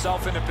put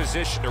himself in a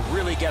position to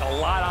really get a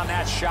lot on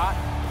that shot.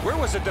 Where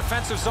was the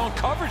defensive zone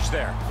coverage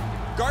there?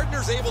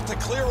 Gardner's able to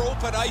clear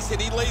open ice, and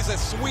he lays a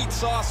sweet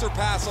saucer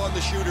pass on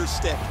the shooter's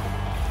stick.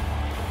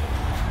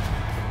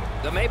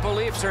 The Maple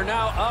Leafs are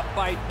now up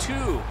by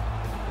 2.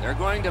 They're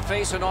going to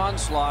face an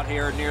onslaught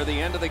here near the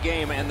end of the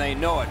game, and they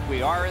know it.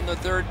 We are in the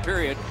third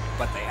period,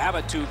 but they have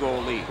a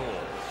 2-goal lead.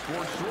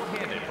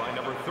 Short-handed by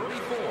number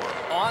 34.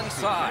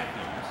 Onside.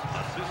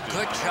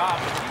 Good job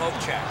with the poke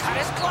check. Got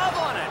his glove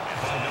on it.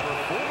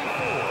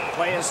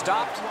 Play is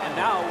stopped, and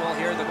now we'll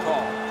hear the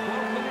call.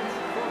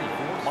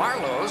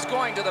 Marlowe's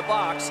going to the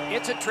box.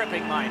 It's a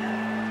tripping minor.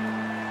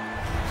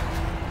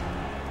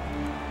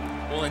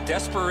 Well, in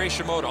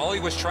desperation mode, all he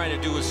was trying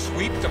to do was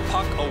sweep the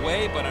puck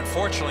away, but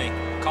unfortunately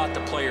caught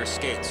the player's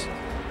skates.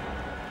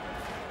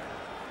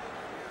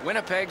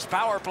 Winnipeg's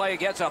power play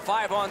gets a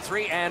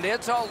 5-on-3, and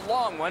it's a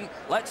long one.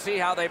 Let's see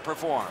how they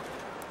perform.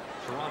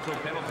 Toronto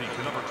penalty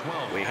to number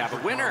 12. We have a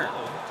winner.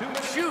 2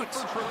 minutes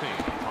Shoots. for tripping.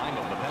 Time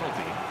of the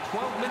penalty,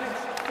 12 minutes,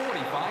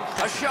 45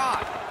 seconds. A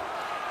shot.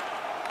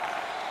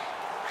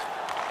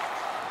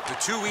 The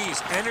 2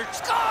 E's entered.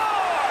 Score!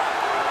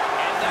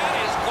 that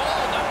is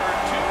goal number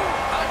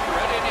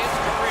 200 in his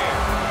career.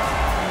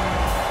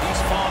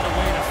 He's found a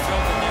way to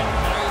fill the net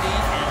night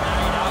in and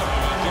night out,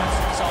 and he gets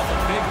himself a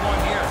big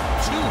one here.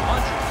 200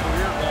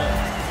 career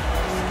goals.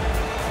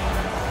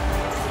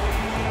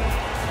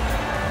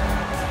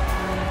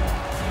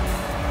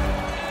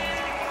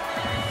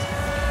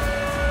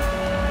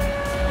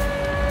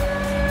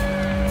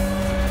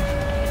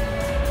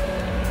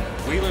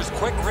 Wheeler's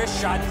quick wrist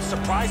shot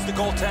surprised the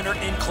goaltender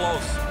in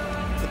close.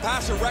 The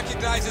passer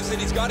recognizes that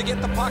he's got to get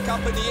the puck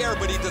up in the air,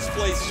 but he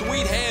displays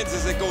sweet hands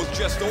as it goes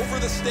just over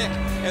the stick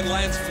and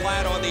lands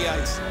flat on the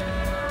ice.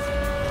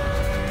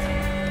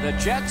 The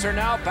Jets are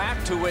now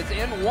back to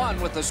within 1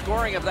 with the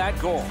scoring of that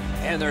goal.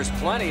 And there's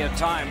plenty of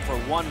time for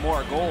one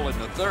more goal in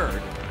the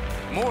third.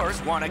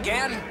 Moore's won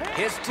again.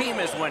 His team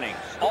is winning.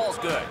 All's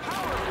good.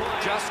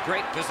 Just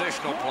great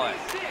positional play.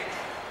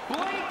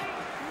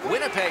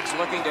 Winnipeg's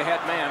looking to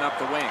head man up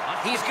the wing.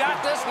 He's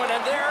got this one,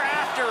 and they're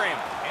after him.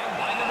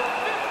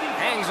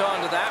 Hangs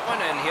on to that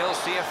one, and he'll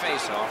see a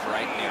face-off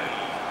right near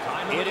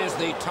him. It is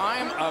the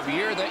time of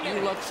year that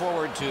you look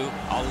forward to.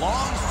 A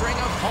long string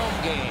of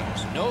home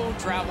games. No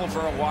travel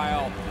for a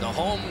while. The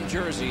home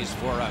jerseys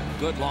for a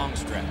good long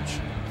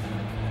stretch.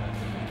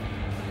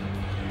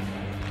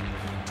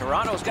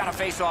 Toronto's got a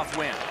face-off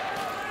win.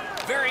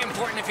 Very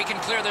important if he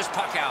can clear this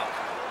puck out.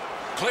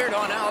 Cleared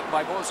on out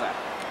by Bozak.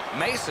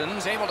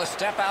 Mason's able to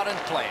step out and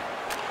play it.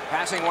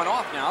 Passing one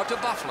off now to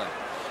Bufflin.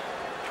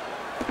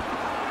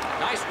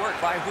 Nice work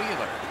by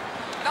Wheeler.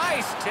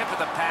 Nice tip of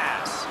the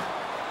pass.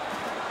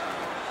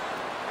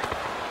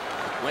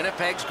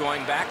 Winnipeg's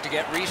going back to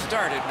get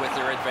restarted with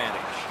their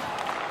advantage.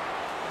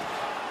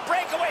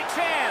 Breakaway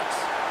chance.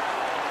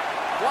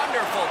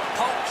 Wonderful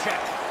poke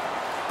check.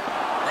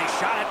 They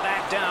shot it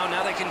back down.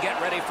 Now they can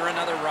get ready for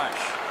another rush.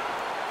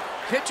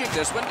 Pitching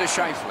this one to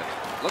Scheifele.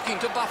 Looking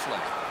to Bufflin.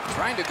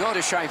 Trying to go to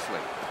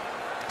Scheifele.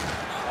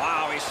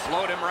 Wow, he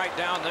slowed him right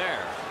down there.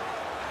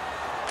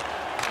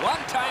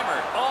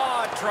 One-timer.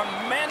 Oh,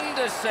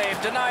 tremendous save.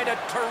 Denied a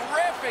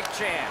terrific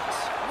chance.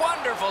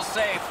 Wonderful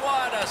save.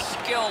 What a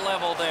skill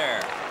level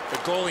there. The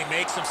goalie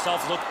makes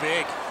himself look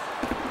big.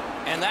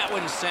 And that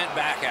one's sent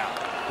back out.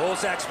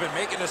 Bozak's been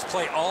making this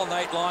play all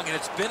night long, and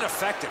it's been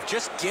effective.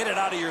 Just get it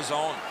out of your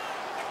zone.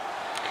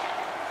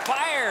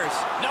 Fires.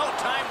 No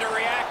time to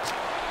react.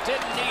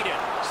 Didn't need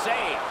it.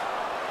 Save.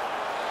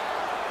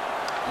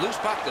 Loose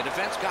puck. The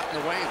defense got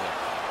in the way of it.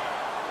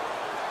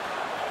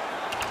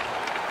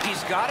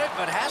 He's got it,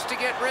 but has to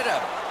get rid of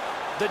it.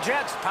 The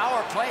Jets'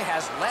 power play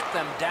has let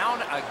them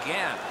down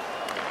again.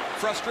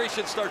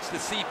 Frustration starts to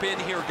seep in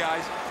here,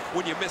 guys,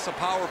 when you miss a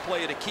power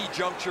play at a key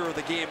juncture of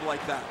the game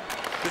like that.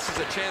 This is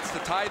a chance to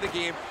tie the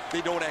game. They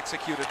don't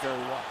execute it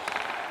very well.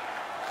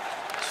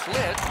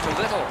 Slid to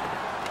Little.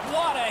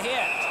 What a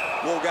hit.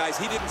 Whoa, guys,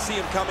 he didn't see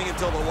him coming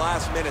until the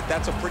last minute.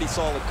 That's a pretty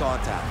solid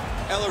contact.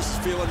 Ehlers is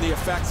feeling the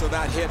effects of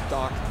that hit,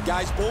 Doc.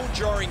 Guys,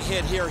 bone-jarring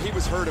hit here. He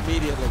was hurt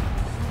immediately.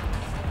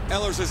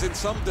 Ehlers is in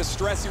some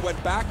distress. He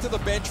went back to the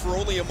bench for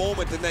only a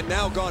moment and then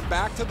now gone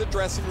back to the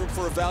dressing room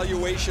for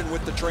evaluation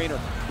with the trainer.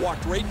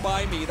 Walked right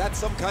by me. That's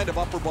some kind of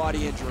upper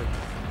body injury.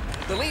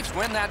 The Leafs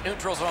win that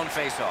neutral zone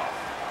faceoff.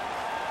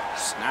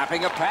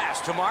 Snapping a pass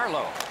to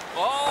Marleau.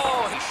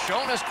 Oh, he's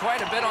shown us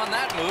quite a bit on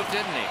that move,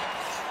 didn't he?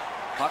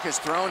 Puck is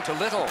thrown to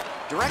Little.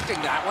 Directing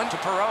that one to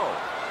Perreault.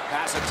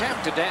 Pass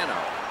attempt to Dano.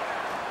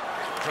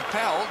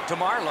 Propelled to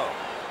Marleau.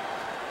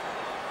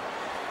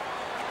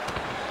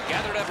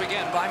 Gathered up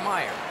again by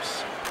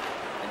Myers.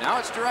 And now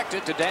it's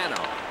directed to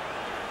Dano.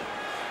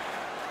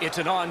 It's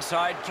an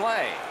onside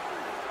play.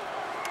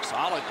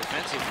 Solid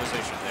defensive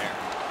position there.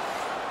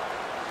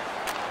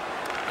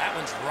 That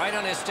one's right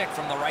on his stick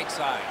from the right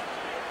side.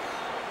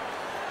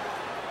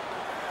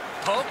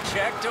 Poke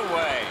checked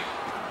away.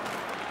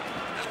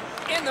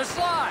 In the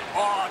slot.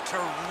 Oh,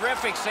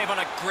 terrific save on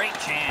a great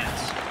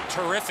chance.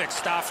 Terrific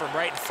stop from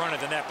right in front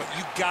of the net, but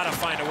you got to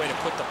find a way to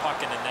put the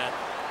puck in the net.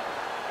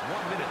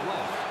 1 minute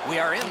left. We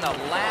are in the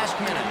last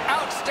minute.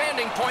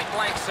 Outstanding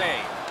point-blank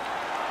save.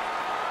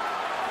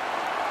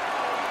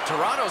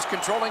 Toronto's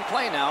controlling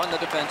play now in the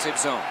defensive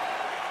zone.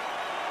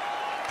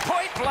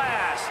 Point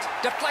blast!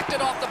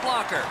 Deflected off the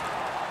blocker.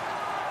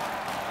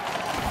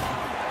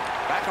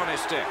 Back on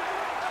his stick.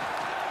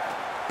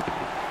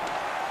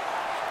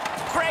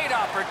 Great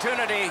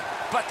opportunity,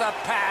 but the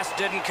pass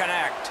didn't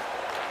connect.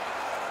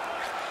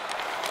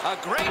 A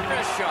great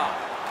wrist shot.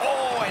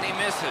 Oh, and he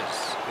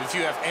misses. If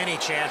you have any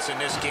chance in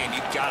this game,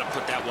 you've got to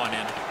put that one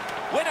in.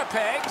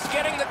 Winnipeg's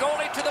getting the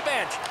goalie to the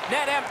bench.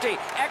 Net empty.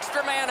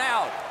 Extra man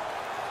out.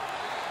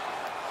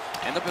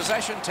 And the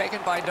possession taken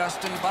by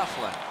Dustin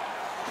Bufflin.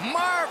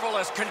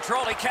 Marvelous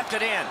control. He kept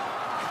it in.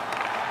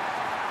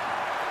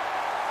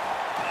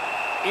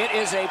 It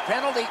is a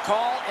penalty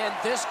call, and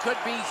this could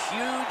be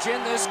huge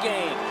in this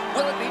game.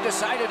 Will it be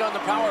decided on the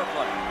power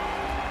play?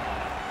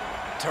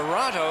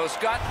 Toronto's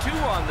got 2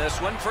 on this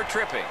one for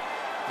tripping.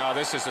 No,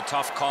 this is a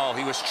tough call.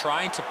 He was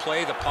trying to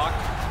play the puck,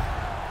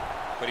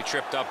 but he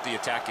tripped up the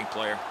attacking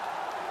player.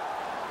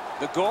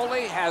 The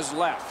goalie has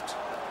left.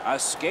 A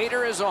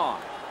skater is on.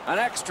 An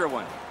extra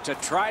one to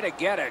try to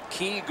get a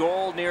key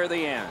goal near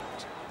the end.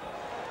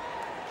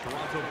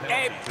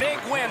 A big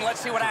win. Let's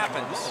see what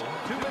happens.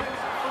 2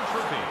 minutes for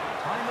tripping.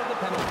 Time of the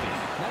penalty,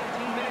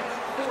 19 minutes,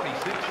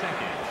 46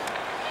 seconds.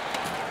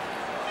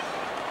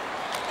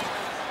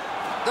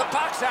 The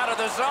puck's out of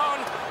the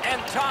zone,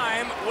 and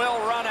time will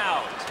run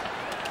out.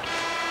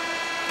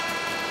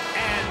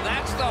 And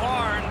that's the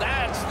horn.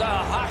 That's the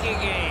hockey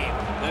game.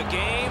 The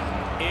game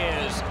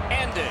is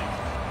ended.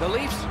 The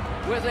Leafs,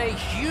 with a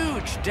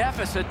huge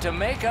deficit to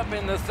make up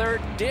in the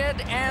third,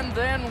 did and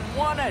then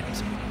won it.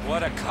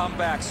 What a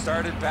comeback.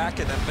 Started back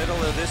in the middle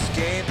of this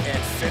game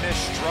and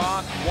finished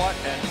strong. What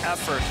an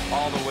effort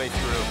all the way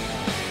through.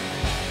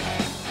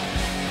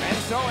 And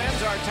so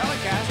ends our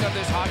telecast of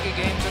this hockey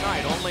game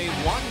tonight. Only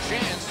one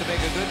chance to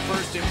make a good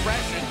first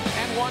impression,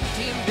 and one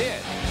team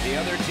did. The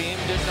other team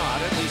did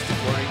not, at least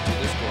according to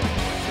the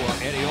scoreboard. For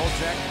Eddie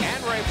Olczyk and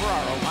Ray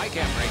Ferraro, Mike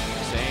Emmerich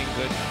saying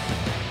good night.